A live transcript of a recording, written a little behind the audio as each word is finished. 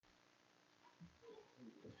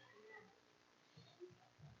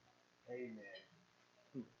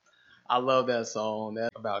Amen. I love that song.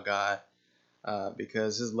 That about God,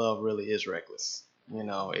 because His love really is reckless.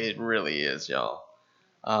 It really is, y'all.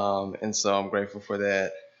 And so I'm grateful for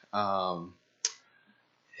that. Um,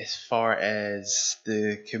 as far as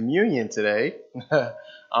the communion today,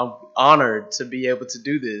 I'm honored to be able to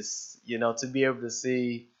do this. To be able to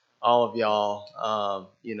see all of y'all.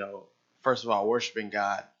 First of all, worshiping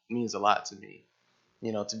God means a lot to me.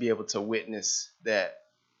 To be able to witness that,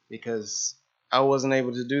 because I wasn't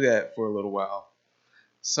able to do that for a little while.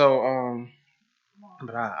 So,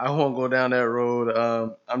 but I won't go down that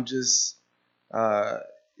road. I'm just, uh,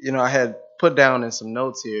 I had put down in some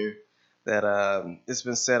notes here that it's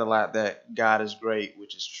been said a lot that God is great,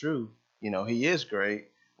 which is true. He is great.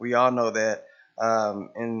 We all know that,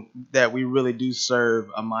 and that we really do serve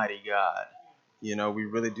a mighty God. We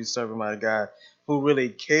really do serve a mighty God who really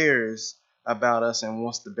cares about us and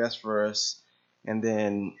wants the best for us. And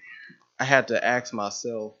then I had to ask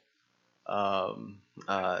myself,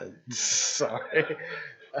 sorry.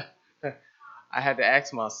 I had to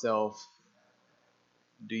ask myself,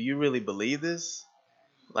 do you really believe this?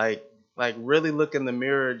 Like, really look in the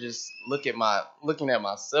mirror, just looking at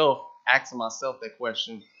myself, asking myself that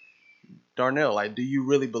question, Darnell, like, do you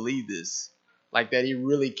really believe this? Like that he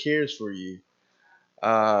really cares for you?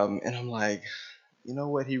 And I'm like, you know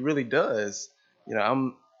what, he really does.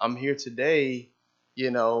 I'm here today, you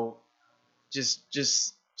know, just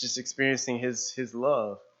experiencing his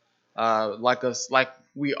love. Like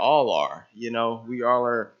we all are. We all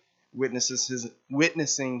are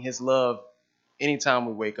witnessing his love anytime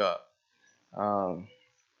we wake up. Um,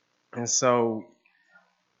 and so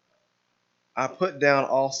I put down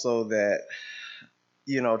also that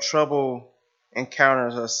trouble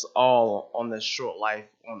encounters us all on this short life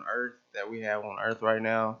on earth that we have on earth right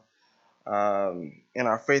now. And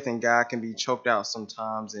our faith in God can be choked out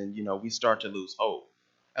sometimes, and we start to lose hope.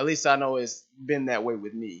 At least I know it's been that way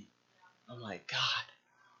with me. I'm like, God,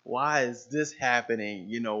 why is this happening?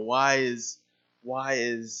 Why is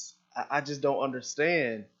I just don't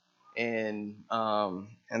understand. And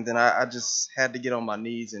then I just had to get on my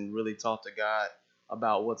knees and really talk to God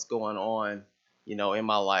about what's going on, in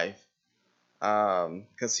my life.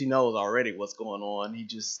 Because He knows already what's going on. He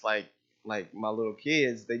just like my little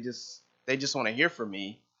kids, they just want to hear from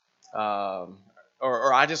me. Um,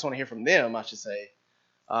 or I just want to hear from them, I should say.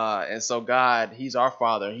 And so God, He's our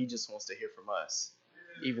Father. He just wants to hear from us,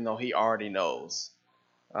 even though He already knows.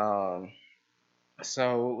 Um,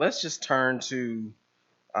 so let's just turn to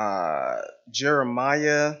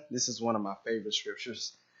Jeremiah. This is one of my favorite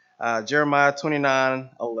scriptures. Jeremiah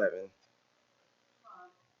 29:11.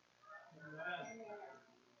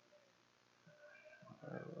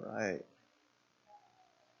 All right.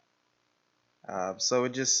 So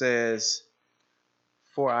it just says,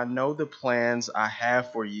 "For I know the plans I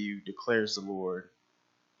have for you, declares the Lord.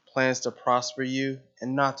 Plans to prosper you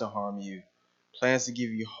and not to harm you. Plans to give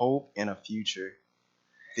you hope and a future.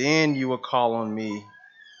 Then you will call on me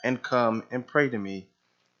and come and pray to me,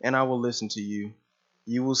 and I will listen to you.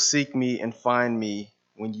 You will seek me and find me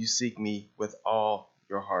when you seek me with all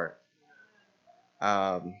your heart."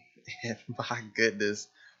 Um, and my goodness,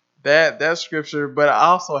 that scripture. But I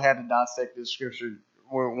also had to dissect this scripture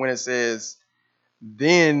when it says,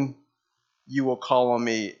 "Then you will call on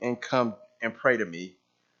me and come and pray to me,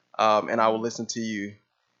 and I will listen to you."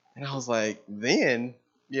 And I was like, then,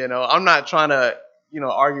 I'm not trying to,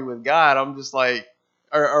 argue with God. I'm just like,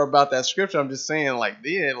 or about that scripture. I'm just saying, like,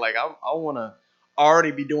 then, like, I want to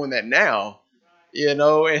already be doing that now,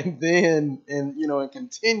 and then, and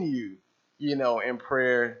continue, in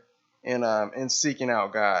prayer and seeking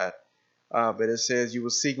out God. But it says, "You will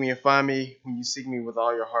seek me and find me when you seek me with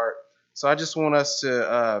all your heart." So I just want us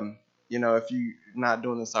to, if you're not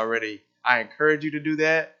doing this already, I encourage you to do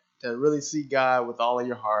that, to really seek God with all of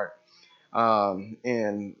your heart.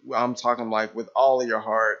 And I'm talking like with all of your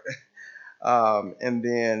heart. And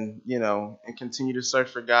then, and continue to search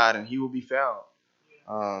for God, and He will be found.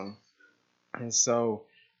 Um, and so,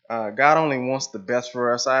 God only wants the best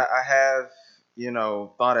for us. I have,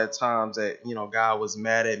 thought at times that, God was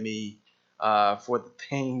mad at me, for the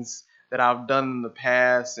things that I've done in the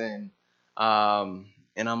past. And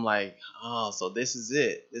I'm like, oh, so this is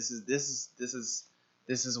it. This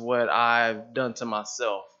is what I've done to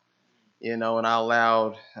myself, and I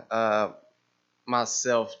allowed,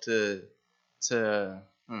 myself to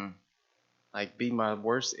like be my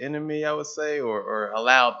worst enemy, I would say, or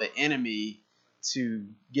allowed the enemy to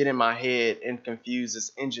get in my head and confuse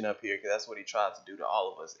this engine up here, because that's what he tries to do to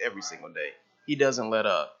all of us every single day. He doesn't let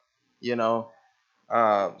up, you know.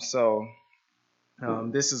 So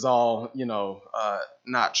This is all,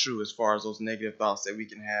 not true as far as those negative thoughts that we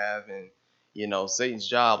can have. And, Satan's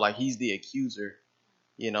job, like he's the accuser,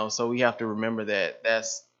 so we have to remember that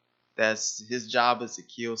that's his job is to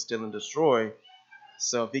kill, steal, and destroy.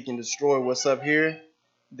 So if he can destroy what's up here,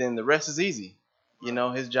 then the rest is easy.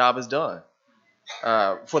 His job is done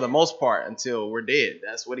for the most part until we're dead.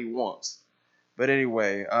 That's what he wants. But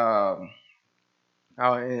anyway, God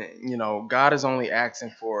is only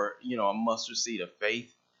asking for, a mustard seed of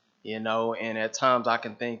faith, and at times I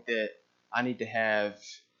can think that I need to have,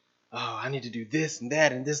 I need to do this and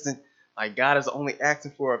that and this and like God is only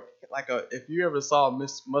asking for if you ever saw a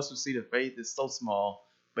mustard seed of faith, it's so small,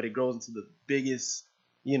 but it grows into the biggest,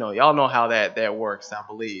 y'all know how that works, I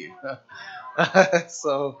believe.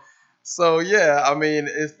 so, so yeah, I mean,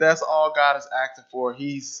 that's all God is asking for.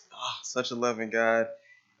 He's such a loving God,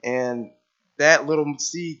 and that little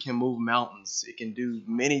seed can move mountains. It can do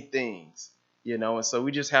many things, and so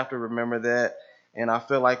we just have to remember that. And I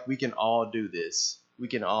feel like we can all do this. We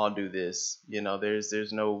can all do this.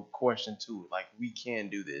 There's no question to it. Like we can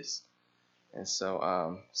do this. And so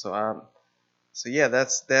yeah,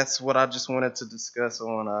 that's what I just wanted to discuss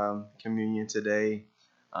on communion today.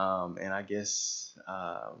 And I guess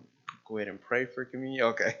go ahead and pray for communion.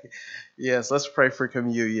 Okay. Yes, let's pray for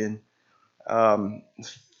communion. Um,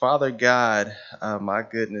 Father God, my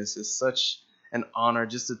goodness, it's such an honor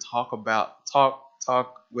just to talk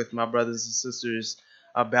with my brothers and sisters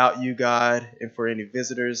about you, God, and for any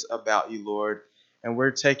visitors about you, Lord. And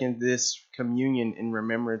we're taking this communion in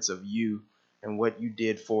remembrance of you and what you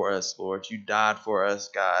did for us, Lord. You died for us,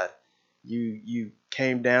 God. You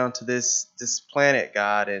came down to this planet,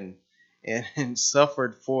 God, and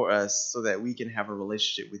suffered for us so that we can have a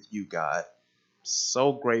relationship with you, God.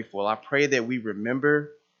 So grateful. I pray that we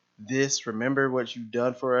remember what you've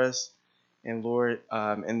done for us, and Lord,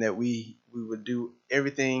 and that we would do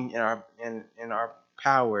everything in our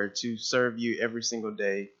power to serve you every single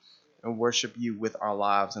day and worship you with our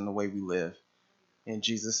lives and the way we live. In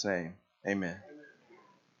Jesus' name, amen.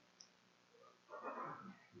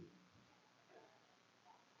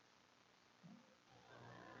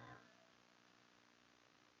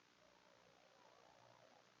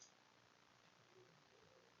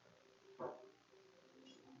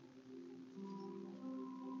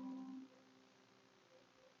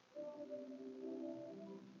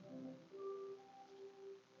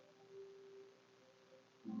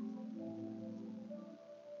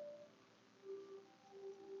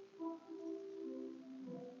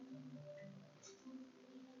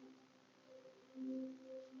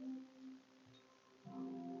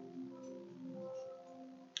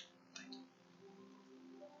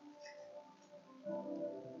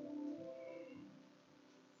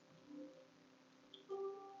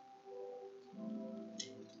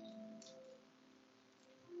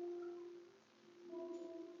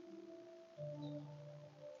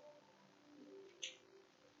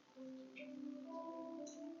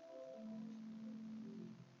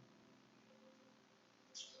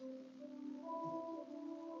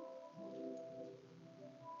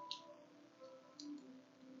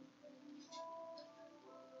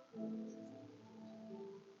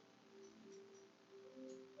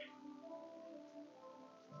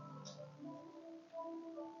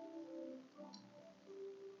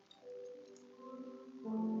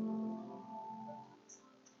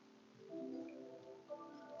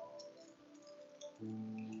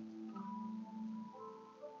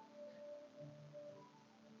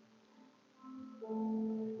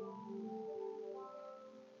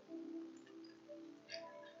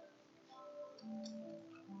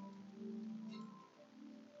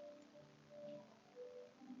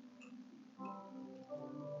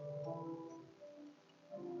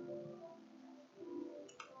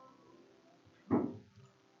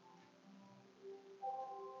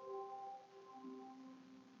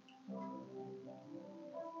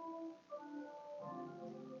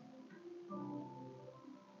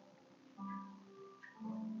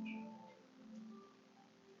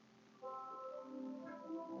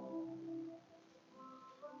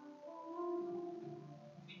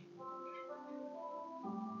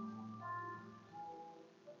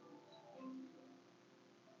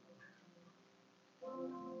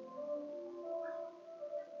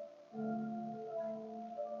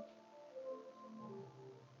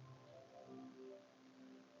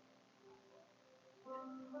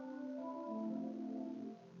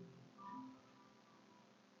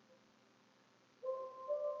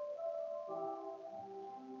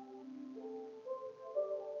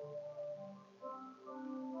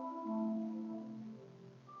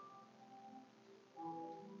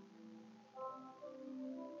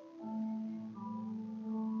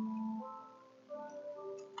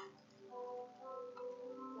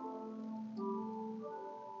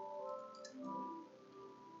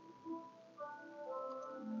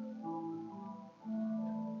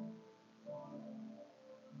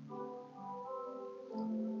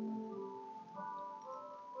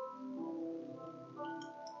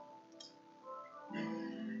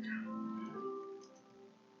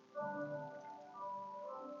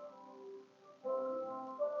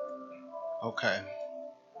 Okay.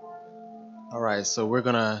 All right. So we're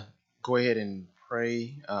gonna go ahead and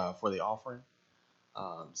pray for the offering.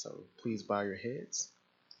 So please bow your heads.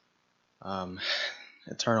 Um,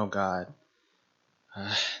 Eternal God,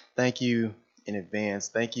 uh, thank you in advance.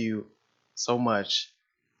 Thank you so much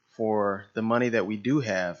for the money that we do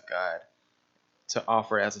have, God, to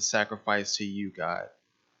offer as a sacrifice to you, God.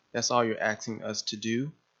 That's all you're asking us to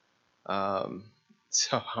do. Um,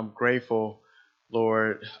 so I'm grateful,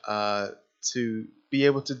 Lord, to be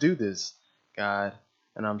able to do this, God.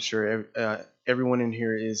 And I'm sure everyone in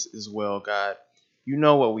here is as well, God. You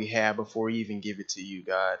know what we have before we even give it to you,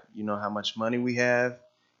 God. You know how much money we have.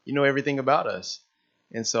 You know everything about us.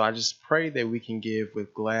 And so I just pray that we can give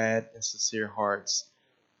with glad and sincere hearts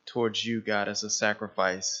towards you, God, as a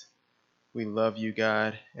sacrifice. We love you,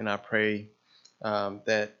 God, and I pray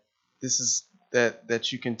that this is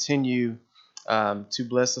that you continue to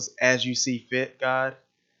bless us as you see fit, God,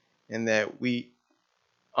 and that we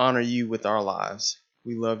honor you with our lives.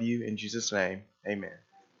 We love you in Jesus' name. Amen.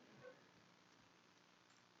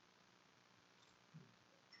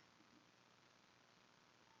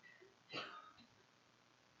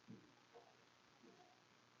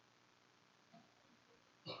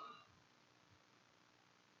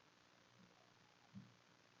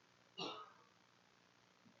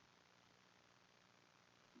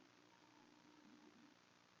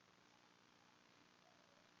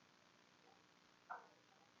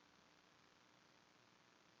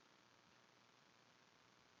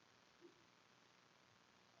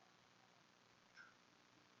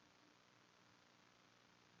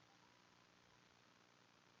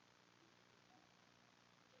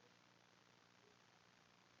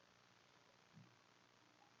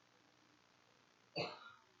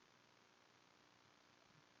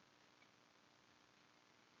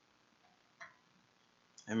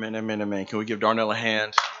 Amen, amen, amen. Can we give Darnell a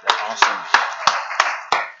hand? That's awesome.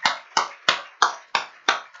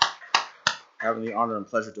 Having the honor and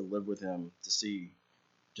pleasure to live with him, to see,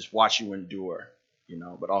 just watch you endure,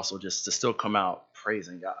 but also just to still come out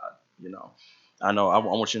praising God. I know, I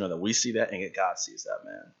want you to know that we see that and God sees that,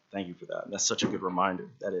 man. Thank you for that. And that's such a good reminder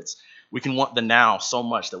that we can want the now so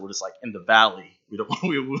much that we're just like in the valley. We don't,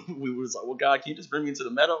 we were just like, well, God, can you just bring me into the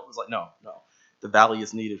meadow? It's like, no. The valley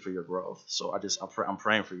is needed for your growth. So I'm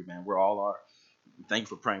praying for you, man. We're all are. Thank you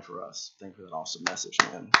for praying for us. Thank you for that awesome message,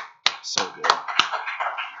 man. So good.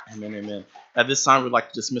 Amen, amen. At this time, we'd like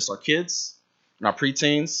to dismiss our kids and our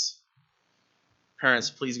preteens. Parents,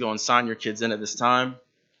 please go and sign your kids in at this time.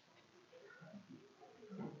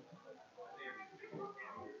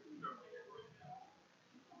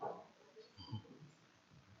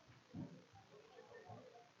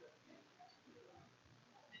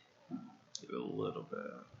 Give it a little bit.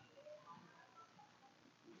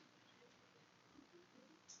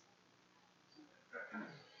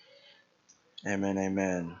 Amen,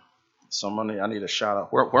 amen. Somebody, I need a shout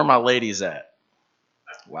out. Where are my ladies at?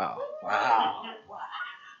 Wow.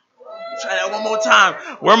 Try that one more time.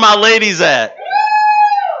 Where are my ladies at?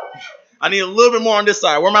 I need a little bit more on this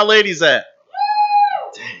side. Where are my ladies at?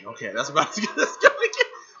 Dang, okay, that's about to get.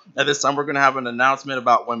 At this time, we're going to have an announcement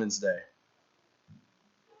about Women's Day.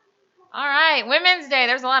 All right, Women's Day.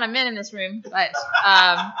 There's a lot of men in this room, but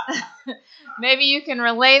maybe you can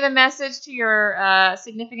relay the message to your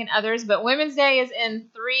significant others. But Women's Day is in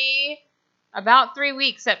about 3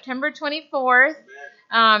 weeks, September 24th.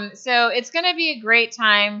 So it's going to be a great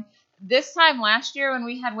time. This time last year when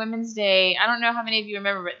we had Women's Day, I don't know how many of you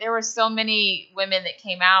remember, but there were so many women that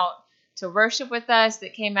came out to worship with us,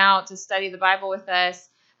 that came out to study the Bible with us.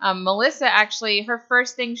 Melissa, actually, her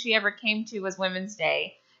first thing she ever came to was Women's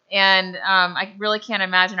Day. And I really can't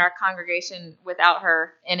imagine our congregation without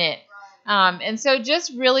her in it. And so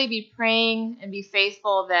just really be praying and be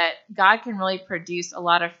faithful that God can really produce a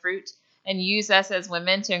lot of fruit and use us as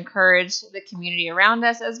women to encourage the community around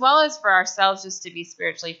us, as well as for ourselves just to be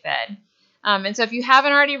spiritually fed. And so if you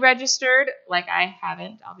haven't already registered, like I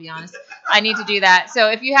haven't, I'll be honest, I need to do that. So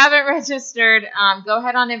if you haven't registered, go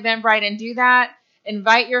ahead on Eventbrite and do that.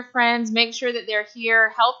 Invite your friends, make sure that they're here,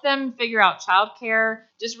 help them figure out childcare,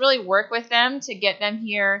 just really work with them to get them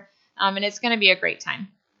here. And it's going to be a great time.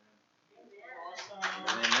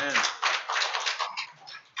 Amen.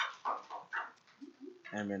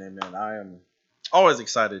 Amen, amen. I am always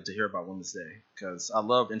excited to hear about Women's Day because I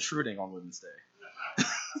love intruding on Women's Day.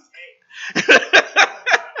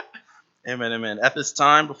 Amen, amen. At this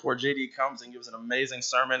time, before JD comes and gives an amazing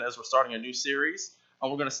sermon as we're starting a new series, we're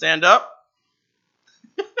going to stand up.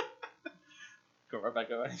 Go right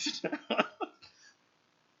back up. He's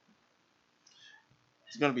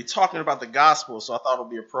going to be talking about the gospel, so I thought it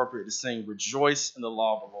would be appropriate to sing Rejoice in the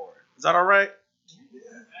Law of the Lord. Is that all right?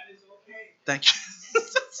 That is okay. Thank you.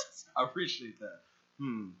 I appreciate that.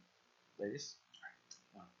 Ladies?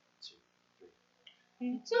 1, 2, 3.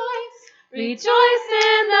 Rejoice, rejoice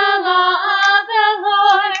in the law of the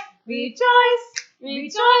Lord. Rejoice,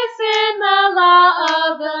 rejoice in the law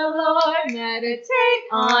of the Lord. Meditate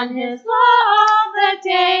on his law all the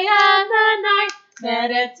day and the night.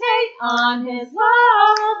 Meditate on his law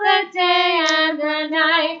all the day and the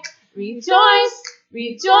night. Rejoice,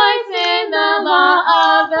 rejoice in the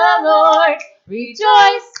law of the Lord.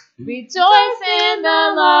 Rejoice, rejoice in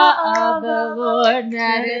the law of the Lord.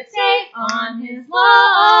 Meditate on his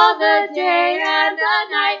law all the day and the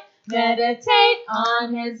night. Meditate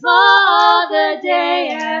on his law all the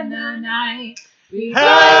day and the night. Rejoice,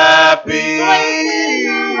 Happy rejoice in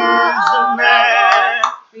the is law the of the man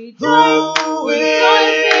Lord. who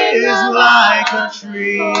Rejoice in is the like law a of the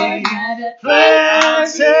tree Lord. Meditate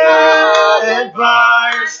planted by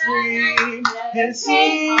a stream and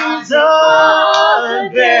seeds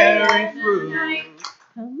of bearing fruit.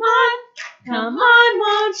 Come on,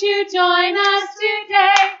 won't you join us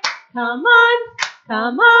today? Come on,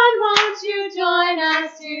 won't you join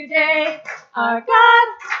us today? Our God,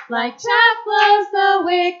 like chaff, blows the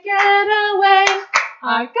wicked away.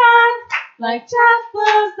 Our God, like chaff,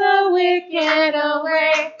 blows the wicked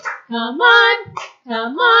away. Come on,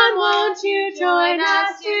 won't you join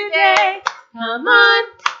us today? Come on,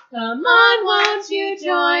 won't you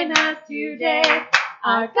join us today?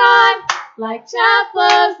 Our God, like chaff,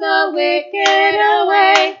 blows the wicked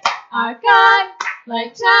away. Our God,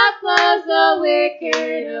 like chaff, blows the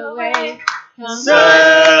wicked away.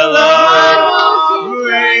 Celebrate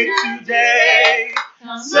today.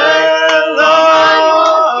 Celebrate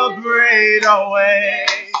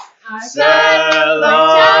always.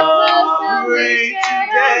 Celebrate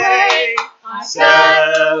today.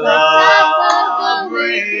 Celebrate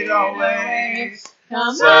always.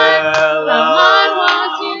 Celebrate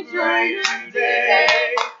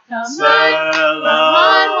today. Celebrate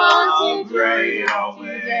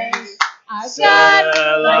always. Our God,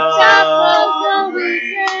 like chaff, blows the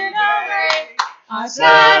wicked away. Our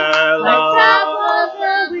God, like chaff, blows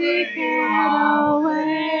the wicked away.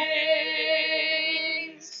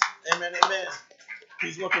 Amen, amen.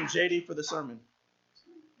 Please welcome JD for the sermon.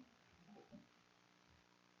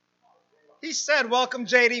 He said, "Welcome,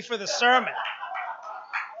 JD, for the sermon."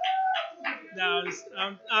 No,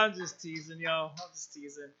 I'm just teasing, yo. I'm just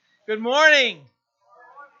teasing. Good morning.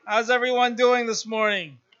 How's everyone doing this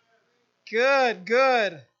morning?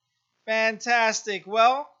 Good. Fantastic.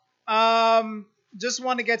 Well, just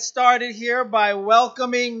want to get started here by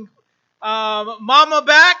welcoming Mama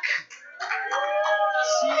back.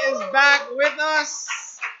 She is back with us.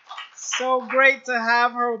 So great to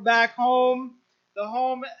have her back home. The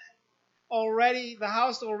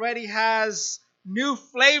house already has new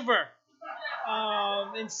flavor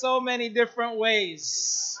in so many different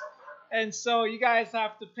ways. And so you guys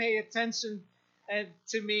have to pay attention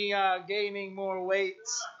to me gaining more weight.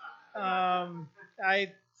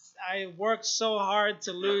 I worked so hard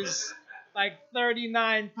to lose like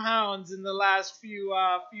 39 pounds in the last few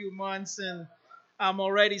months, and I'm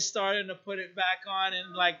already starting to put it back on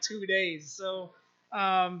in like 2 days. So,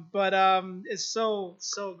 it's so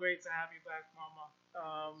great to have you back, Mama.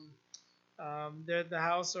 The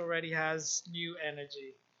house already has new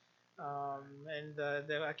energy, and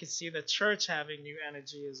I can see the church having new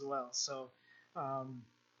energy as well. So,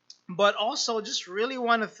 but also just really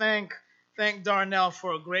want to thank Darnell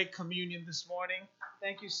for a great communion this morning.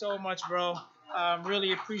 Thank you so much, bro.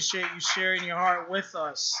 Really appreciate you sharing your heart with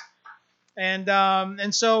us. And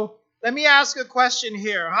so let me ask a question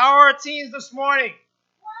here. How are our teens this morning?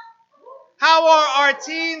 How are our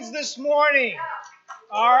teens this morning?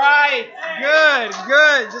 All right,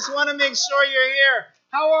 good. Just want to make sure you're here.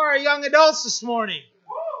 How are our young adults this morning?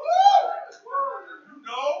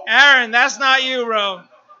 Aaron, that's not you, bro.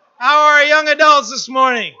 How are our young adults this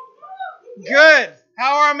morning? Good.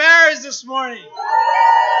 How are our marrieds this morning?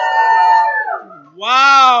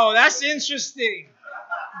 Wow, that's interesting.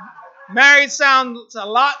 Married sounds a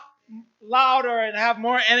lot louder and have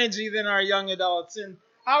more energy than our young adults. And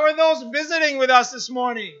how are those visiting with us this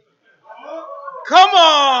morning? Come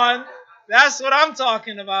on. That's what I'm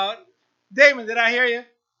talking about. Damon, did I hear you?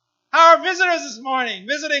 How are visitors this morning?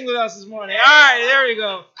 Visiting with us this morning. All right, there we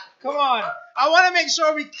go. Come on. I want to make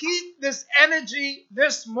sure we keep this energy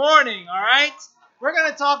this morning, all right? We're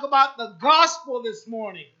going to talk about the gospel this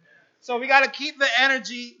morning. So we got to keep the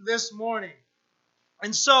energy this morning.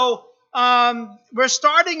 And so we're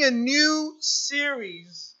starting a new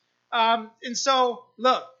series And so,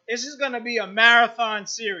 look, this is going to be a marathon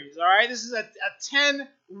series, all right? This is a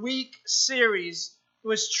 10-week series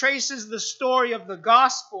which traces the story of the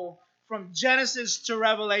gospel from Genesis to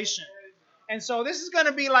Revelation. And so this is going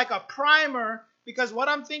to be like a primer, because what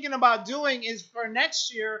I'm thinking about doing is for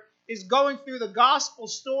next year is going through the gospel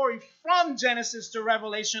story from Genesis to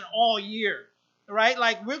Revelation all year, right?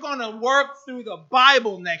 Like we're going to work through the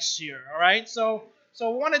Bible next year, all right? So we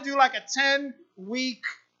want to do like a 10-week,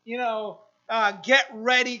 get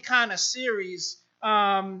ready kind of series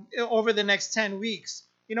over the next 10 weeks.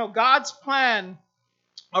 God's plan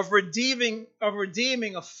of redeeming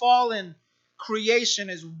a fallen creation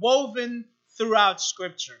is woven throughout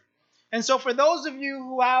Scripture. And so for those of you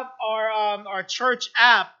who have our church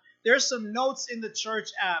app, there's some notes in the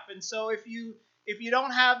church app. And so if you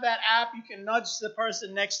don't have that app, you can nudge the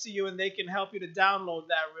person next to you and they can help you to download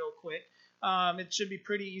that real quick. It should be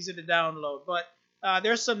pretty easy to download. But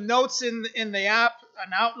there's some notes in the app,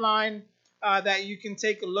 an outline that you can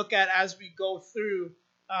take a look at as we go through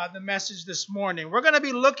the message this morning. We're going to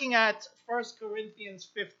be looking at 1 Corinthians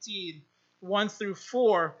 15, 1 through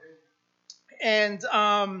 4. And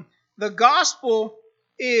the gospel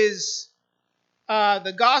is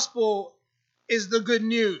the good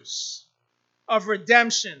news of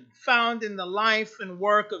redemption found in the life and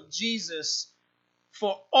work of Jesus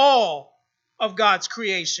for all of God's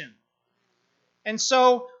creation. And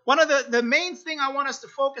so one of the main thing I want us to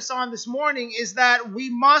focus on this morning is that we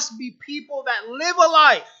must be people that live a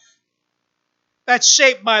life that's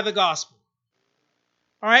shaped by the gospel.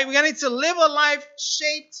 All right, we need to live a life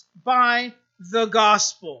shaped by the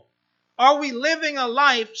gospel. Are we living a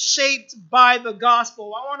life shaped by the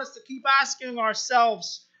gospel? I want us to keep asking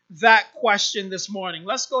ourselves that question this morning.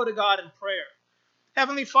 Let's go to God in prayer.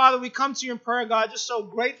 Heavenly Father, we come to you in prayer, God, just so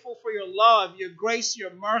grateful for your love, your grace,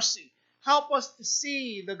 your mercy. Help us to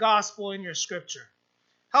see the gospel in your Scripture.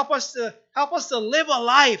 Help us to live a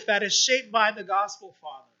life that is shaped by the gospel,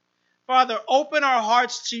 Father. Father, open our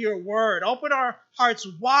hearts to your word. Open our hearts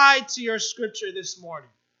wide to your Scripture this morning.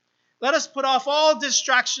 Let us put off all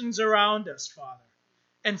distractions around us, Father,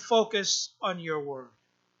 and focus on your word.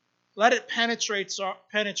 Let it penetrate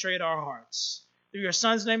our hearts. Through your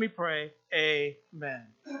Son's name we pray. Amen.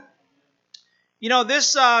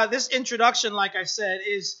 This introduction, like I said,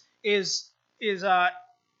 is a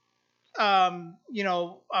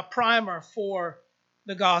primer for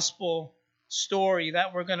the gospel story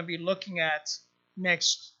that we're going to be looking at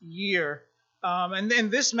next year. And then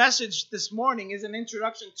this message this morning is an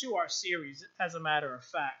introduction to our series, as a matter of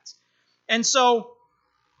fact. And so,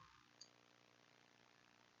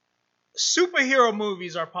 superhero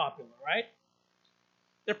movies are popular, right?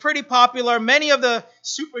 They're pretty popular. Many of the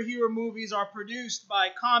superhero movies are produced by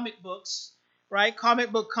comic books, right?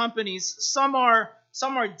 Comic book companies. Some are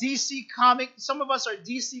DC comic. Some of us are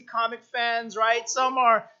DC comic fans, right? Some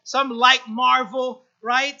like Marvel,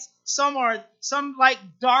 right? Some like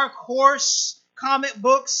Dark Horse comic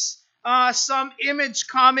books. Some Image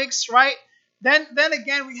Comics, right? Then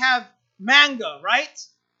again we have manga, right?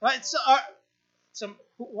 Right? So, some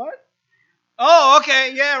what? Oh,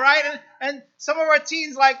 okay, yeah, right. And some of our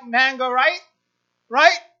teens like manga, right?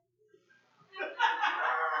 Right? Yes.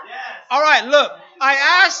 All right. Look, I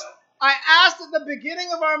asked at the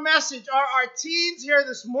beginning of our message, are our teens here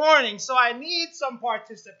this morning? So I need some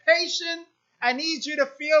participation. I need you to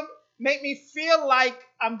make me feel like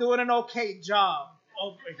I'm doing an okay job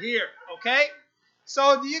over here. Okay?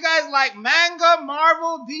 So do you guys like manga,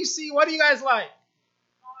 Marvel, DC? What do you guys like?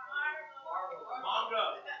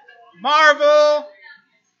 Marvel.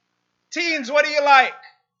 Teens, what do you like?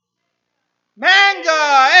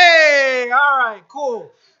 Manga. Hey, all right,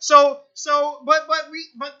 cool.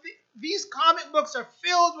 These comic books are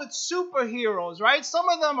filled with superheroes, right? Some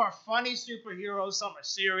of them are funny superheroes, some are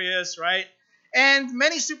serious, right? And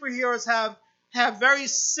many superheroes have very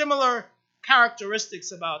similar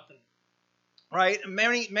characteristics about them, right?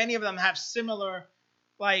 Many of them have similar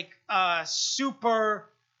super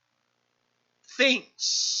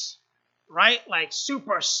things, right? Like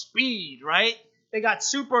super speed, right? They got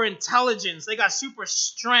super intelligence. They got super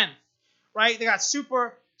strength, right? They got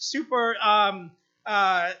super, some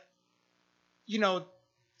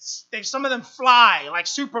of them fly like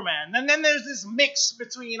Superman. And then there's this mix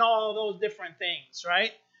between all of those different things,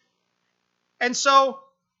 right? And so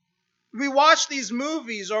we watch these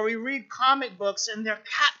movies or we read comic books and they're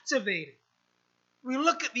captivating. We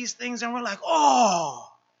look at these things and we're like, oh,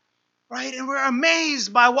 right? And we're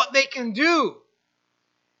amazed by what they can do.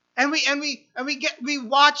 And we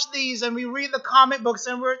watch these and we read the comic books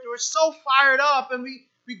and we're so fired up and we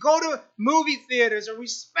go to movie theaters and we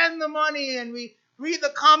spend the money and we read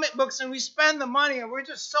the comic books and we spend the money and we're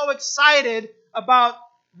just so excited about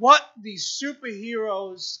what these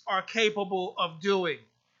superheroes are capable of doing.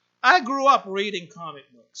 I grew up reading comic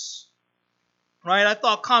books, right? I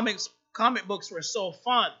thought comic books were so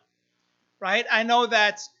fun, right? I know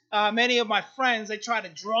that many of my friends, they try to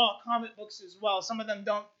draw comic books as well. Some of them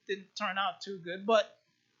didn't turn out too good, but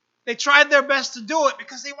they tried their best to do it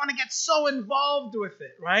because they want to get so involved with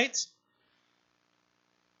it, right?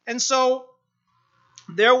 And so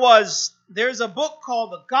there's a book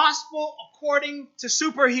called The Gospel According to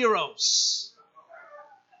Superheroes,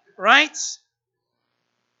 right?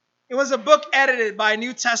 It was a book edited by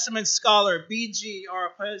New Testament scholar B.G.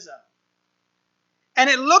 Arapeza. And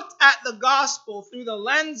it looked at the gospel through the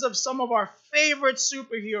lens of some of our favorite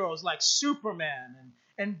superheroes like Superman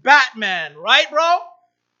and Batman, right, bro?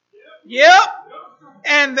 Yep.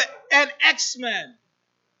 And X-Men,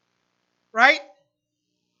 right?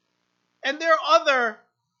 And there are other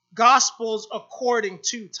Gospels according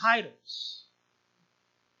to titles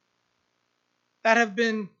that have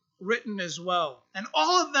been written as well. And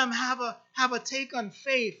all of them have a take on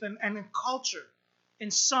faith and culture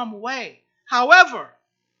in some way. However,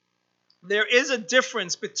 there is a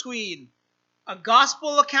difference between a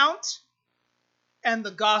gospel account and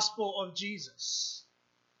the gospel of Jesus.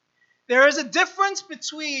 There is a difference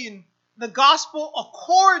between the gospel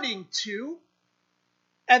according to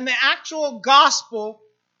and the actual gospel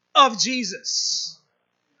of Jesus.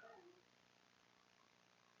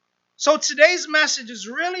 So today's message is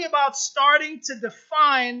really about starting to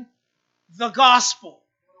define the gospel.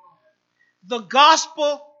 The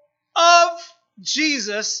gospel of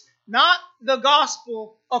Jesus, not the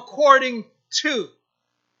gospel according to.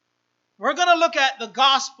 We're going to look at the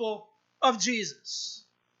gospel of Jesus.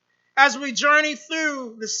 As we journey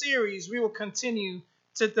through the series, we will continue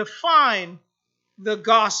to define the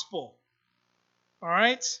gospel. All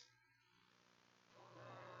right?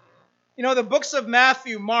 You know, the books of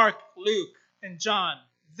Matthew, Mark, Luke, and John,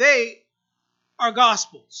 they are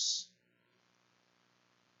gospels,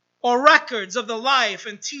 or records of the life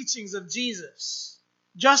and teachings of Jesus.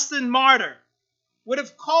 Justin Martyr would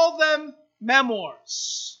have called them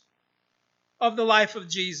memoirs of the life of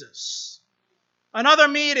Jesus. Another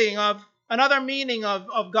meaning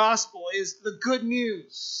of gospel is the good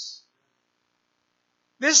news.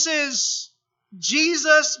 This is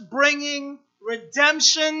Jesus bringing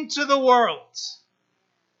redemption to the world.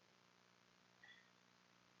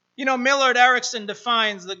 You know, Millard Erickson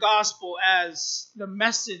defines the gospel as the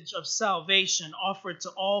message of salvation offered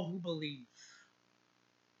to all who believe.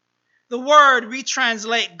 The word we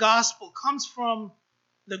translate gospel comes from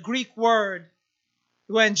the Greek word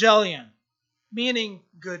euangelion, meaning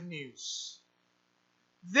good news.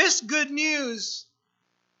 This good news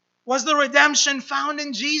was the redemption found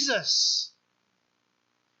in Jesus.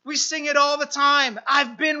 We sing it all the time.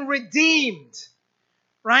 I've been redeemed,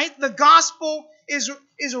 right? The gospel is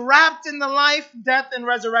wrapped in the life, death, and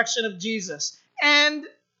resurrection of Jesus and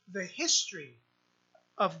the history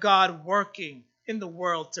of God working in the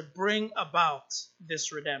world to bring about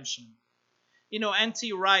this redemption. You know,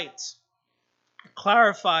 N.T. Wright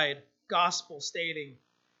clarified gospel stating,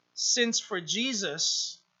 since for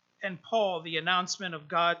Jesus and Paul, the announcement of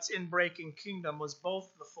God's inbreaking kingdom was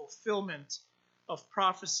both the fulfillment of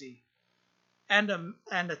prophecy and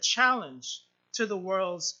a challenge to the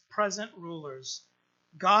world's present rulers,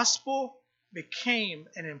 gospel became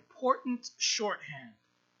an important shorthand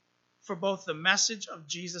for both the message of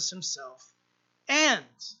Jesus himself and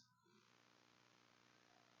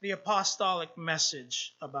the apostolic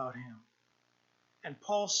message about him. And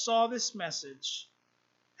Paul saw this message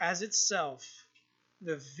as itself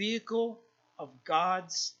the vehicle of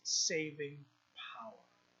God's saving power.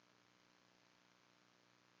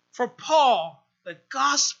 For Paul, the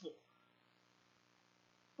gospel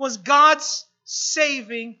was God's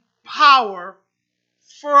saving power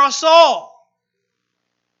for us all.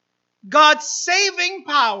 God's saving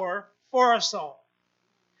power for us all.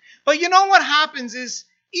 But you know what happens is,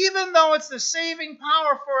 even though it's the saving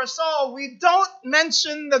power for us all, we don't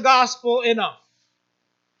mention the gospel enough.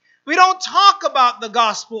 We don't talk about the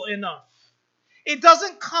gospel enough. It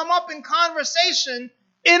doesn't come up in conversation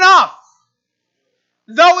enough.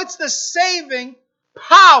 Though it's the saving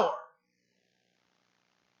power.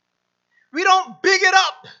 We don't big it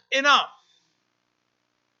up enough.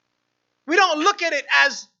 We don't look at it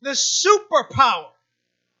as the superpower.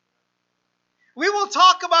 We will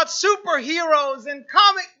talk about superheroes and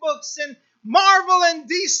comic books and Marvel and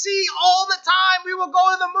DC all the time. We will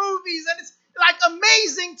go to the movies and it's like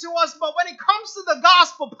amazing to us. But when it comes to the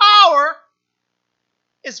gospel power,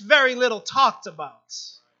 it's very little talked about.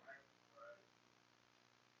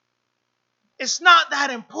 it's not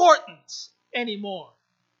that important anymore.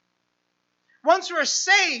 Once we're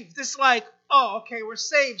saved, it's like, oh, okay, we're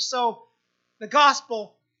saved. So the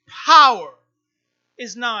gospel power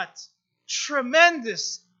is not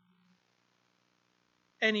tremendous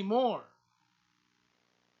anymore.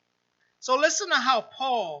 So listen to how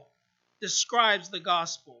Paul describes the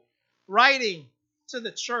gospel, writing to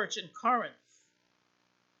the church in Corinth.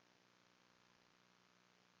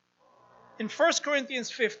 In 1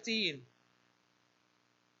 Corinthians 15,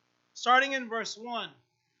 starting in verse 1.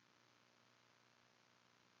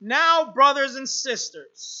 Now, brothers and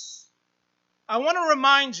sisters, I want to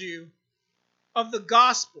remind you of the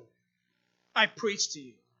gospel I preached to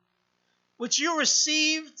you, which you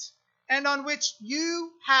received and on which you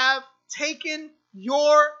have taken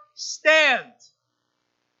your stand.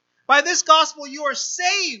 By this gospel you are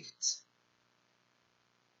saved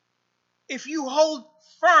if you hold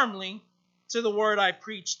firmly to the word I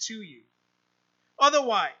preached to you.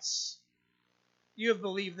 Otherwise, you have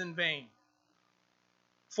believed in vain.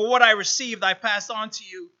 For what I received, I passed on to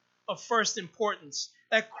you of first importance,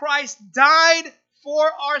 that Christ died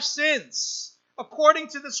for our sins, according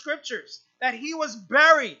to the Scriptures, that he was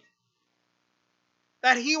buried,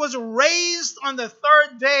 that he was raised on the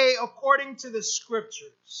third day, according to the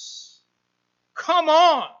Scriptures. Come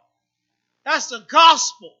on! That's the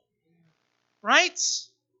gospel, right?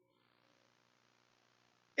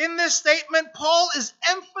 In this statement, Paul is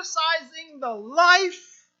emphasizing the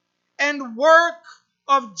life and work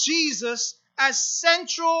of Jesus as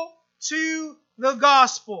central to the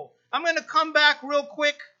gospel. I'm going to come back real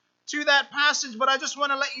quick to that passage, but I just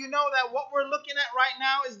want to let you know that what we're looking at right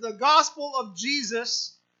now is the gospel of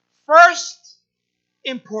Jesus' first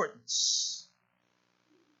importance.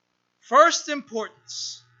 First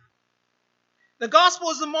importance. The gospel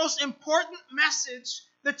is the most important message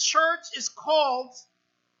the church is called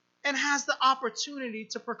and has the opportunity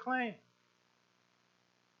to proclaim.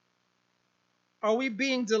 Are we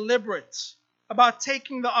being deliberate about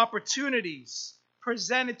taking the opportunities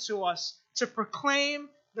presented to us to proclaim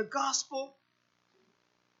the gospel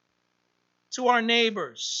to our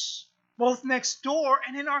neighbors, both next door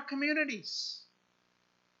and in our communities?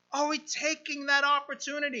 Are we taking that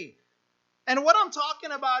opportunity? And what I'm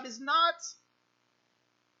talking about is not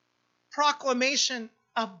proclamation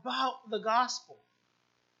about the gospel.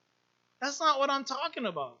 That's not what I'm talking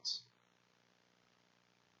about.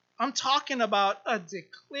 I'm talking about a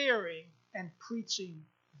declaring and preaching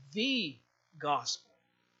the gospel.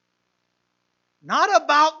 Not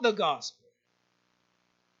about the gospel,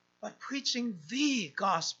 but preaching the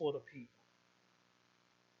gospel to people.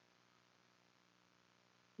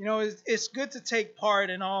 You know, it's good to take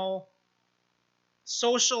part in all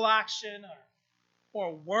social action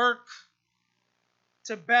or work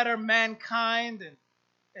to better mankind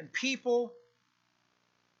and people.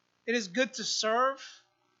 It is good to serve.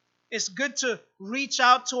 It's good to reach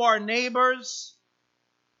out to our neighbors,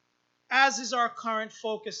 as is our current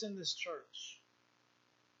focus in this church.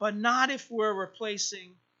 But not if we're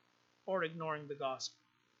replacing or ignoring the gospel.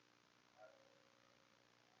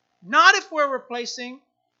 Not if we're replacing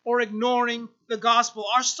or ignoring the gospel.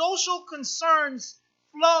 Our social concerns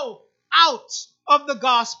flow out of the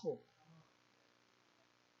gospel.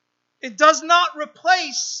 It does not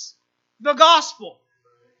replace the gospel.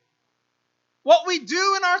 What we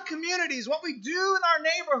do in our communities, what we do in our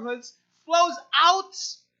neighborhoods flows out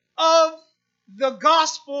of the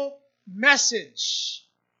gospel message.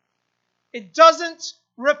 It doesn't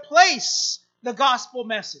replace the gospel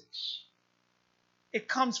message. It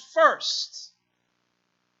comes first.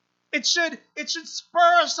 It should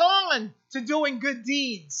spur us on to doing good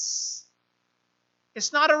deeds.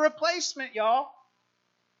 It's not a replacement, y'all.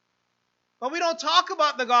 But we don't talk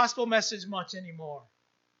about the gospel message much anymore.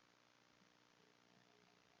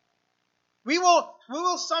 We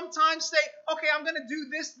will sometimes say, okay, I'm going to do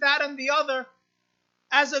this, that, and the other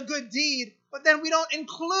as a good deed, but then we don't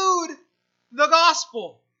include the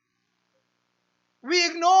gospel. We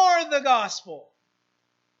ignore the gospel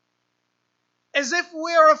as if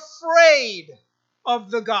we're afraid of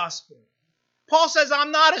the gospel. Paul says,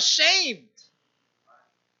 I'm not ashamed.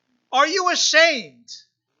 Are you ashamed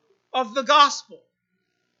of the gospel?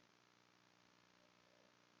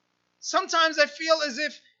 Sometimes I feel as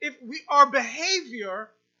if our behavior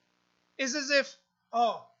is as if,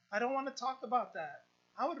 oh, I don't want to talk about that.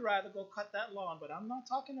 I would rather go cut that lawn, but I'm not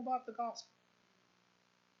talking about the gospel.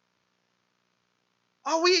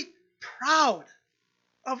 Are we proud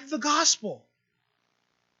of the gospel?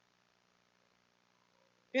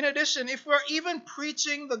 In addition, if we're even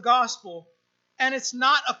preaching the gospel and it's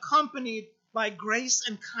not accompanied by grace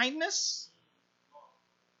and kindness,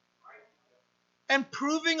 and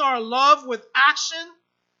proving our love with action,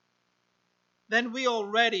 then we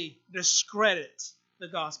already discredit the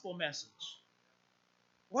gospel message.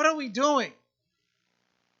 What are we doing?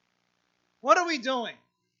 What are we doing?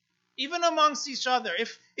 Even amongst each other,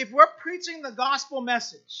 if we're preaching the gospel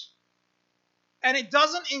message and it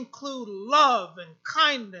doesn't include love and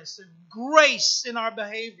kindness and grace in our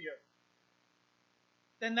behavior,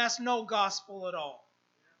 then that's no gospel at all.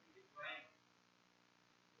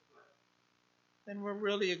 Then we're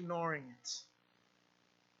really ignoring it.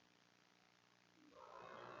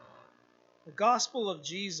 The gospel of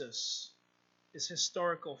Jesus is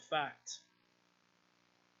historical fact.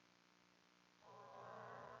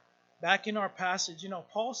 Back in our passage,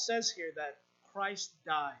 Paul says here that Christ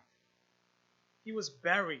died. He was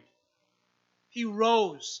buried. He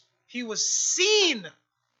rose. He was seen.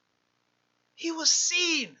 He was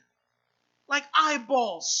seen. Like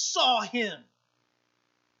eyeballs saw him.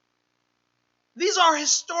 These are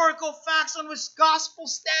historical facts on which gospel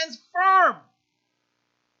stands firm.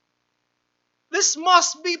 This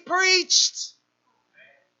must be preached.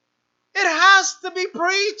 It has to be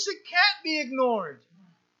preached. It can't be ignored.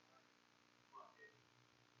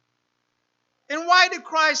 And why did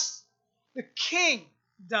Christ, the King,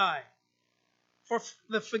 die? For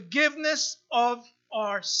the forgiveness of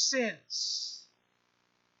our sins.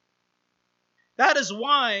 That is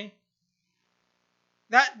why,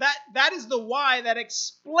 that is the why that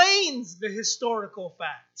explains the historical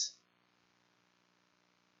fact.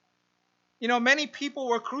 Many people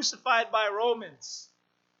were crucified by Romans,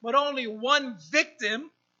 but only one victim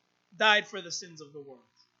died for the sins of the world.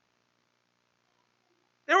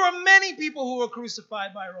 There were many people who were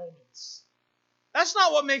crucified by Romans. That's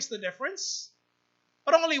not what makes the difference.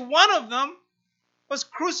 But only one of them was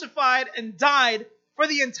crucified and died for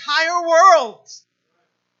the entire world.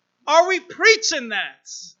 Are we preaching that?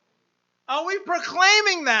 Are we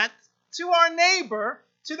proclaiming that to our neighbor,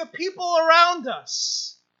 to the people around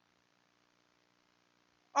us?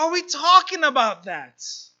 Are we talking about that?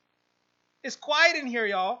 It's quiet in here,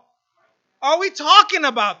 y'all. Are we talking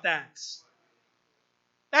about that?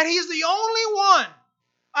 That he's the only one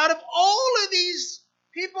out of all of these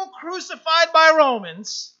people crucified by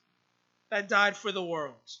Romans that died for the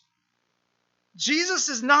world. Jesus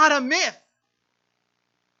is not a myth.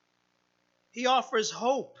 He offers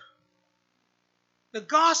hope. The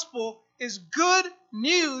gospel is good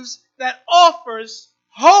news that offers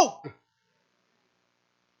hope.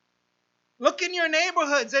 Look in your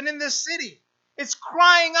neighborhoods and in this city. It's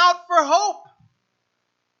crying out for hope.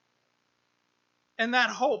 And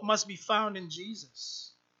that hope must be found in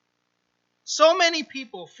Jesus. So many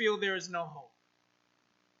people feel there is no hope.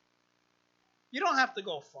 You don't have to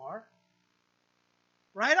go far.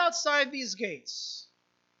 Right outside these gates,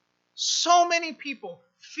 so many people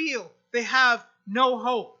feel they have no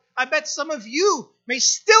hope. I bet some of you may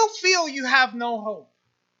still feel you have no hope.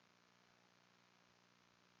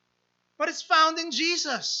 But it's found in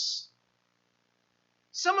Jesus.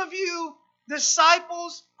 Some of you,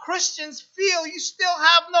 disciples, Christians, feel you still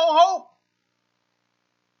have no hope.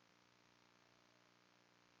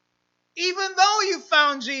 Even though you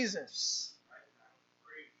found Jesus.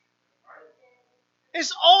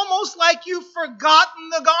 It's almost like you've forgotten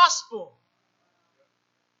the gospel.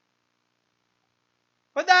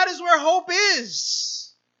 But that is where hope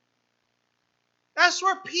is. That's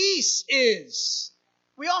where peace is.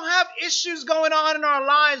 We all have issues going on in our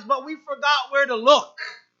lives, but we forgot where to look.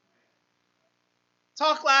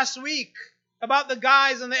 Talked last week about the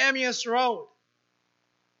guys on the Emmaus Road.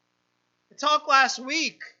 I talked last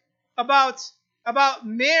week about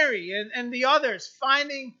Mary and the others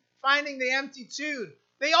finding the empty tomb.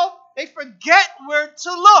 They forget where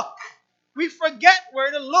to look. We forget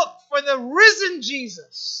where to look for the risen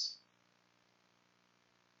Jesus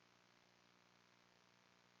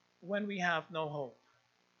when we have no hope.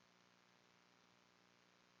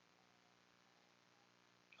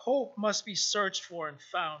 Hope must be searched for and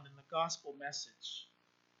found in the gospel message.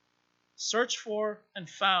 Searched for and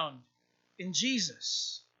found in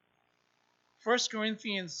Jesus. 1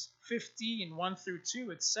 Corinthians 15, 1 through 2,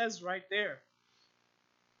 it says right there,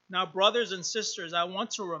 "Now, brothers and sisters, I want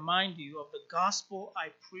to remind you of the gospel I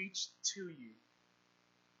preached to you,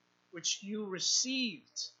 which you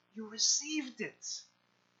received. You received it,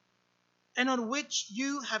 and on which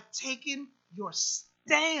you have taken your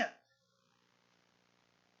stand.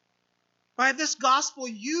 By this gospel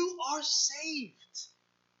you are saved,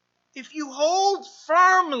 if you hold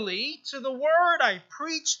firmly to the word I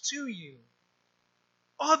preached to you.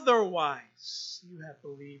 Otherwise, you have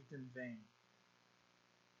believed in vain."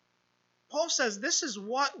 Paul says this is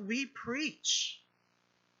what we preach.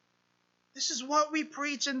 This is what we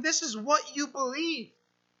preach, and this is what you believe.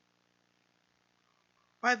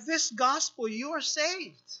 By this gospel, you are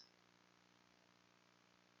saved.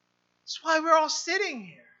 That's why we're all sitting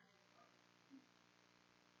here.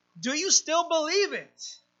 Do you still believe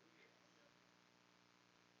it?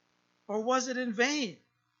 Or was it in vain?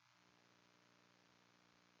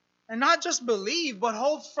 And not just believe, but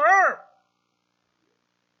hold firm.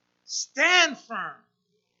 Stand firm.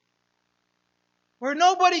 Where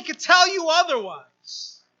nobody can tell you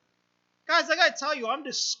otherwise. Guys, I gotta tell you, I'm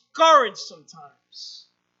discouraged sometimes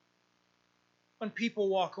when people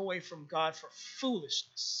walk away from God for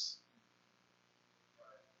foolishness.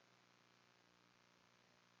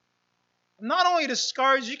 I'm not only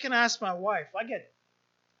discouraged, you can ask my wife. I get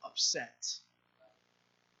upset.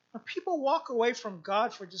 When people walk away from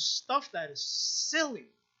God for just stuff that is silly,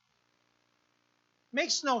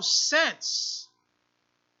 makes no sense.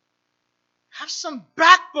 Have some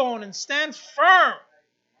backbone and stand firm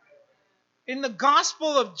in the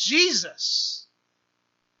gospel of Jesus.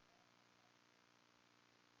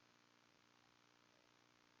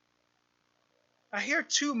 I hear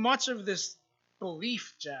too much of this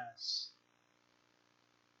belief jazz.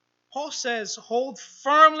 Paul says, hold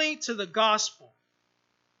firmly to the gospel,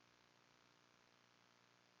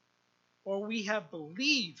 or we have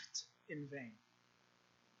believed in vain.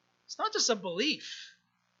 It's not just a belief.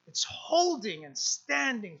 It's holding and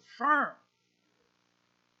standing firm.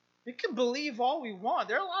 We can believe all we want.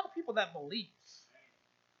 There are a lot of people that believe.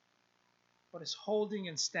 But it's holding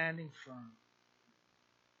and standing firm.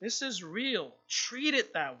 This is real. Treat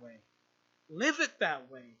it that way. Live it that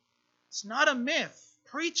way. It's not a myth.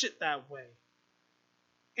 Preach it that way.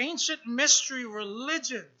 Ancient mystery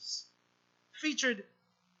religions featured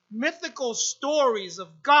mythical stories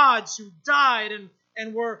of gods who died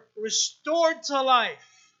and were restored to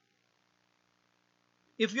life.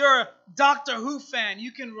 If you're a Doctor Who fan,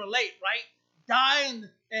 you can relate, right? Die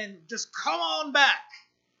and just come on back,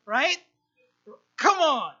 right? Come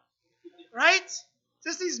on, right?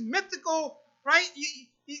 Just these mythical, right?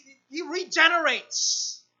 He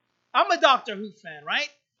regenerates. I'm a Doctor Who fan, right?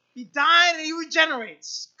 He died and he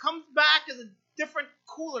regenerates. Comes back as a different,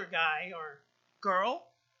 cooler guy or girl,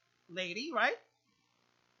 lady, right?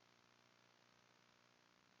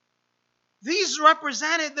 These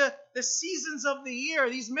represented the seasons of the year.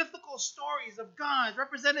 These mythical stories of gods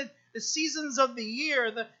represented the seasons of the year,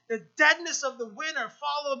 the deadness of the winter,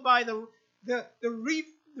 followed by the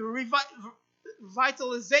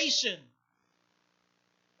revitalization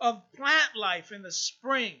of plant life in the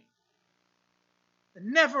spring. The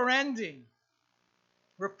never-ending,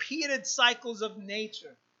 repeated cycles of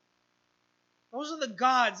nature. Those are the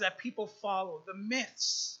gods that people follow, the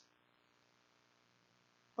myths.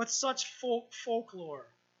 But such folklore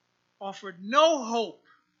offered no hope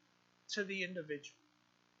to the individual.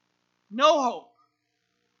 No hope.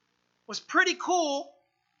 Was pretty cool,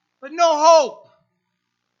 but no hope.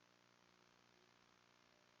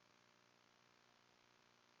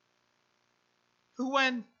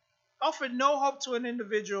 Offered no hope to an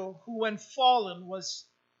individual who, when fallen, was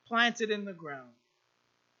planted in the ground,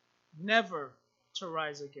 never to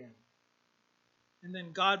rise again. And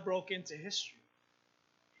then God broke into history.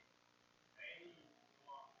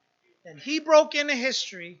 And he broke into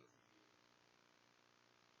history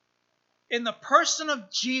in the person of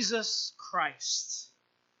Jesus Christ.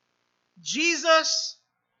 Jesus,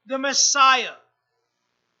 the Messiah.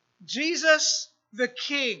 Jesus, the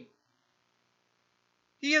King.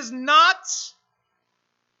 He is not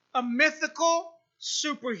a mythical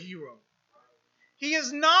superhero. He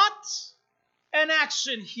is not an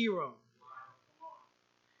action hero.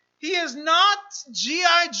 He is not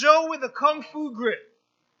G.I. Joe with a kung fu grip.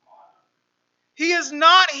 He is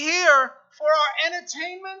not here for our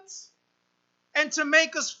entertainment and to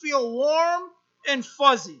make us feel warm and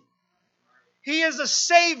fuzzy. He is a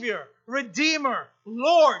Savior, Redeemer,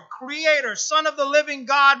 Lord, Creator, Son of the living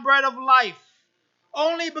God, bread of life,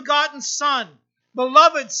 only begotten Son,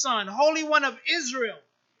 beloved Son, Holy One of Israel,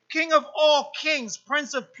 King of all kings,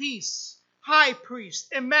 Prince of Peace, High Priest,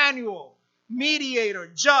 Emmanuel, Mediator,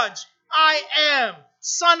 Judge, I am,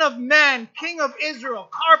 Son of Man, King of Israel,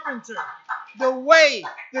 Carpenter, the way,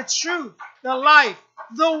 the truth, the life,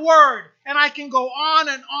 the Word. And I can go on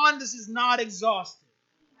and on. This is not exhaustive.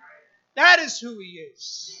 That is who he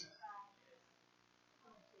is.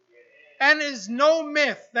 And it is no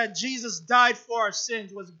myth that Jesus died for our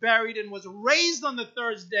sins, was buried, and was raised on the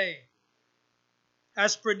third day,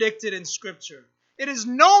 as predicted in Scripture. It is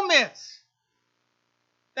no myth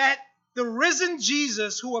that the risen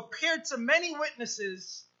Jesus, who appeared to many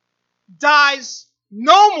witnesses, dies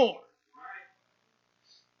no more.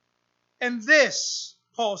 And this,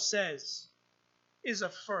 Paul says, is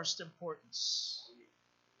of first importance.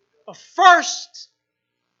 Of first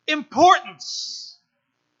importance.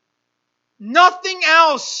 Nothing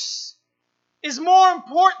else is more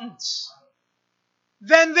important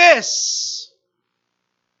than this.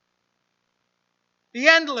 The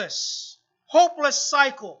endless, hopeless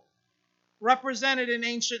cycle represented in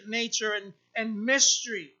ancient nature and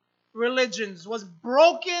mystery religions was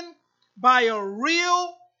broken by a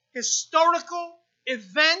real historical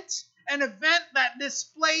event, an event that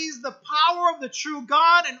displays the power of the true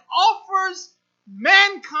God and offers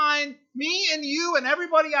mankind, me and you and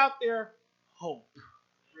everybody out there, hope.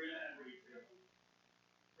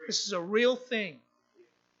 This is a real thing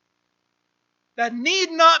that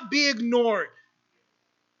need not be ignored.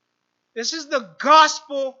 This is the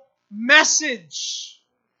gospel message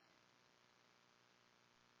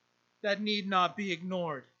that need not be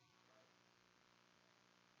ignored.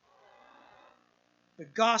 The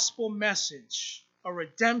gospel message, a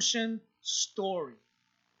redemption story.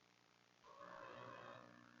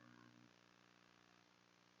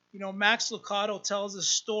 You know, Max Lucado tells a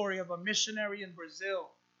story of a missionary in Brazil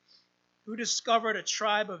who discovered a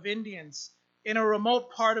tribe of Indians in a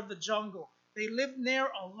remote part of the jungle. They lived near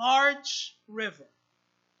a large river.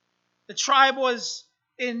 The tribe was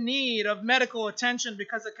in need of medical attention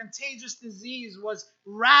because a contagious disease was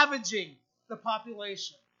ravaging the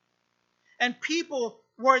population. And people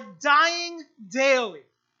were dying daily.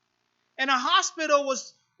 And a hospital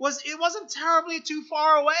it wasn't terribly too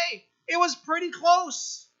far away. It was pretty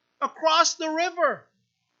close across the river.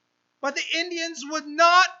 But the Indians would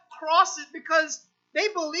not cross it because they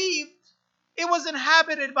believed it was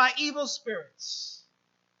inhabited by evil spirits.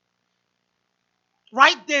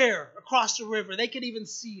 Right there across the river, they could even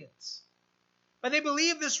see it. But they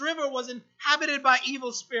believed this river was inhabited by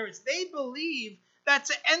evil spirits. They believed that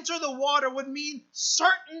to enter the water would mean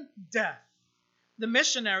certain death. The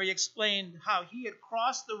missionary explained how he had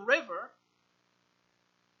crossed the river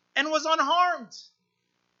and was unharmed.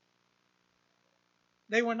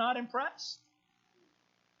 They were not impressed.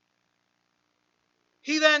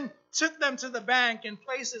 He then took them to the bank and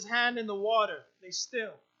placed his hand in the water. They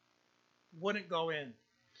still wouldn't go in.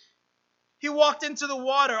 He walked into the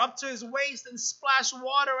water up to his waist and splashed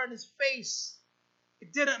water on his face.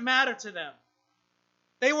 It didn't matter to them.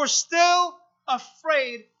 They were still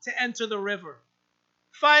afraid to enter the river.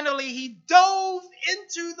 Finally, he dove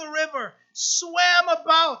into the river, swam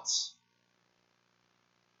about,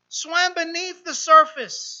 swam beneath the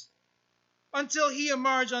surface until he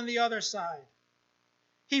emerged on the other side.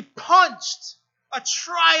 He punched a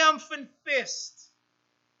triumphant fist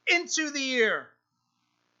into the air.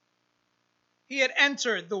 He had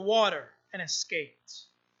entered the water and escaped.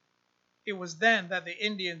 It was then that the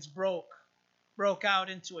Indians broke out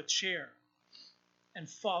into a cheer and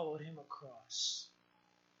followed him across.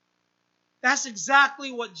 That's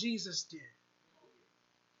exactly what Jesus did.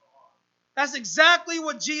 That's exactly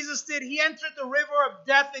what Jesus did. He entered the river of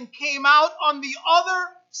death and came out on the other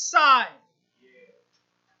side.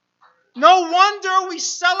 No wonder we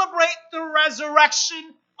celebrate the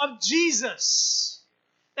resurrection of Jesus.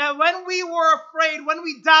 That when we were afraid, when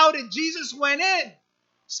we doubted, Jesus went in,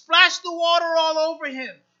 splashed the water all over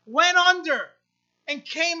him, went under, and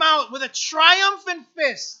came out with a triumphant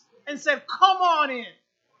fist and said, "Come on in.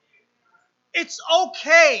 It's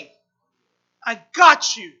okay. I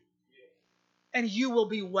got you. And you will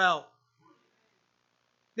be well."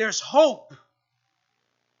 There's hope.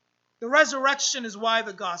 The resurrection is why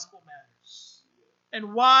the gospel matters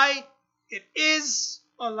and why it is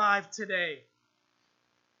alive today.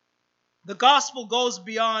 The gospel goes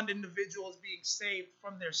beyond individuals being saved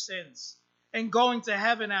from their sins and going to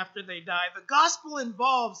heaven after they die. The gospel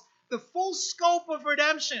involves the full scope of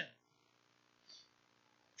redemption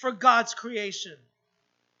for God's creation.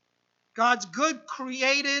 God's good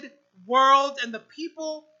created world and the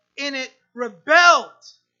people in it rebelled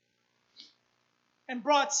and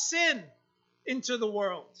brought sin into the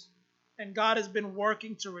world. And God has been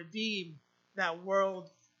working to redeem that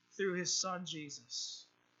world through his son Jesus.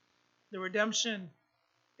 The redemption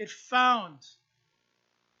it found,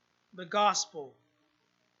 the gospel,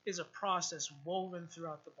 is a process woven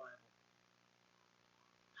throughout the Bible.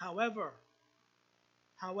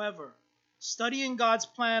 However, studying God's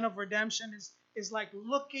plan of redemption is like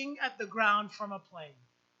looking at the ground from a plane.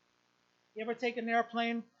 You ever take an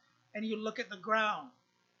airplane and you look at the ground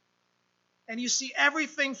and you see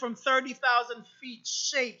everything from 30,000 feet,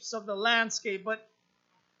 shapes of the landscape, but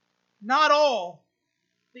not all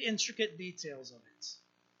the intricate details of it.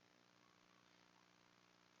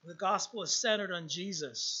 The gospel is centered on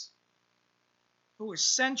Jesus, who is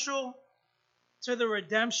central to the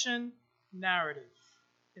redemption narrative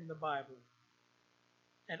in the Bible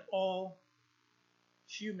and all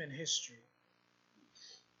human history.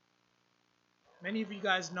 Many of you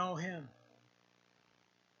guys know him.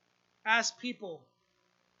 Ask people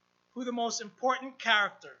who the most important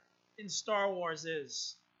character in Star Wars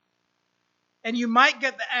is, and you might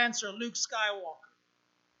get the answer, Luke Skywalker.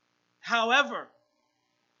 However,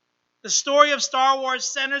 the story of Star Wars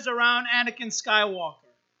centers around Anakin Skywalker,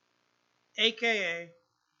 aka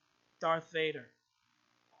Darth Vader.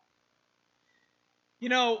 You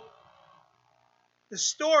know, the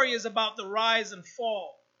story is about the rise and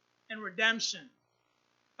fall and redemption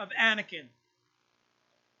of Anakin.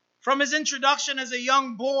 From his introduction as a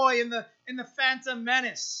young boy in the Phantom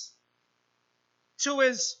Menace to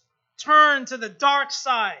his turn to the dark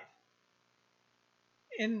side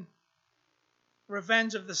in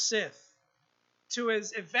Revenge of the Sith, to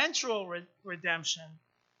his eventual redemption,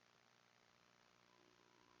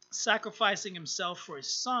 sacrificing himself for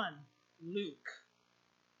his son, Luke,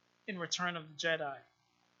 in Return of the Jedi.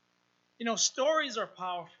 You know, stories are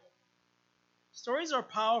powerful. Stories are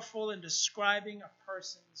powerful in describing a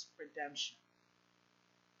person's redemption.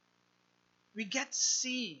 We get to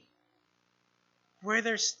see where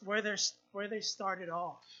they started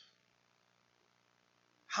off,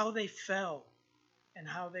 how they fell, and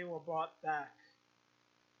how they were brought back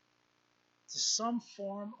to some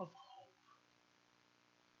form of hope.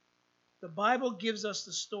 The Bible gives us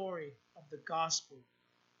the story of the gospel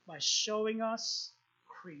by showing us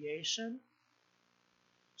creation,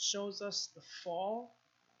 shows us the fall,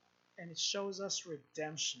 and it shows us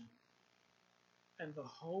redemption and the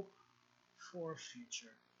hope for a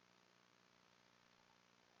future.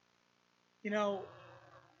 You know,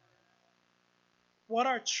 what would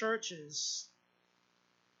our churches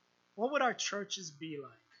be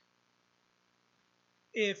like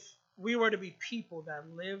if we were to be people that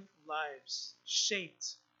live lives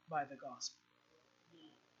shaped by the gospel?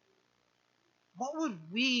 What would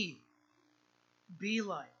we be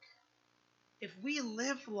like if we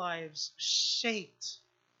live lives shaped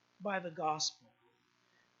by the gospel,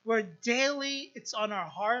 where daily it's on our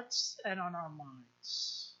hearts and on our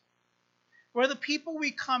minds, where the people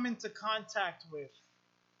we come into contact with,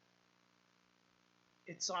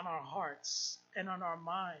 it's on our hearts and on our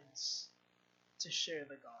minds to share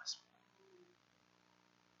the gospel?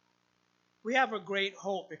 We have a great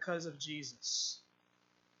hope because of Jesus.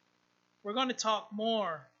 We're going to talk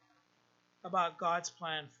more about God's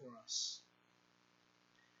plan for us.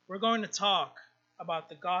 We're going to talk about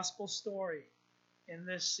the gospel story in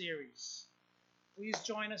this series. Please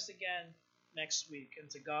join us again next week, and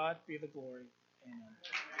to God be the glory. Amen.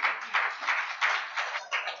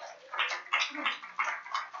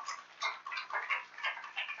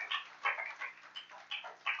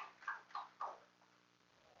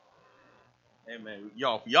 Amen.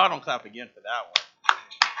 Y'all don't clap again for that one.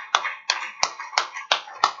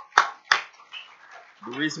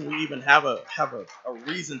 The reason we even have a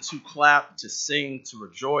reason to clap, to sing, to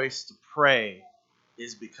rejoice, to pray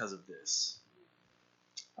is because of this.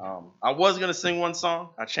 I was going to sing one song.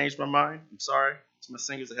 I changed my mind. I'm sorry to my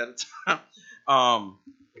singers ahead of time.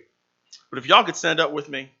 But if y'all could stand up with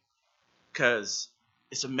me, because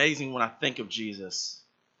it's amazing when I think of Jesus,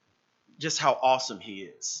 just how awesome he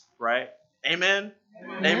is, right? Amen?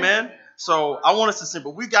 Amen? So I want us to sing,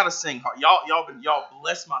 but we got to sing hard. Y'all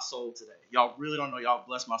bless my soul today. Y'all really don't know. Y'all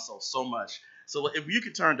bless my soul so much. So if you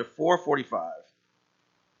could turn to 445,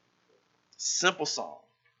 simple song.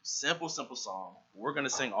 Simple song. We're going to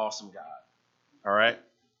sing Awesome God. All right?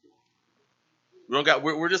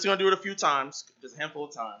 We're just going to do it a few times, just a handful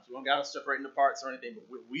of times. We don't got to separate into parts or anything, but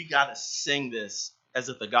we got to sing this as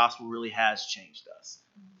if the gospel really has changed us.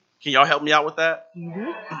 Can y'all help me out with that?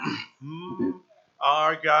 Mm-hmm.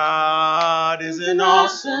 Our God is an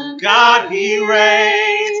awesome God. He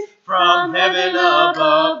reigns from heaven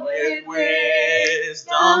above with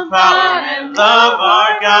wisdom, power, and love.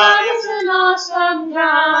 Our God is an awesome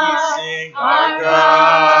God. We sing, our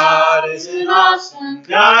God is an awesome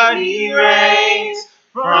God. He reigns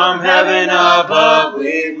from heaven above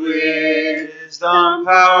with wisdom,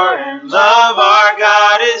 power, and love. Our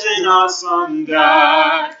God is an awesome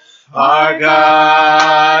God. Our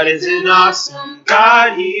God is an awesome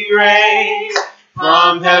God. He reigns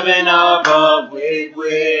from heaven above with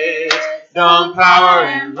wisdom, power,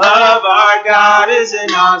 and love. Our God is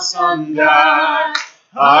an awesome God.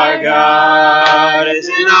 Our God is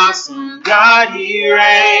an awesome God. He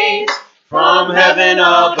reigns from heaven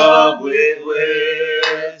above with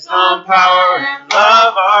wisdom, power, and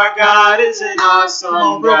love. Our God is an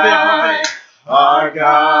awesome God. Our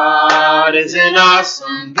God God is an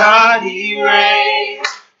awesome God. He reigns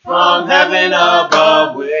from heaven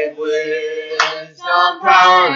above with wisdom, power,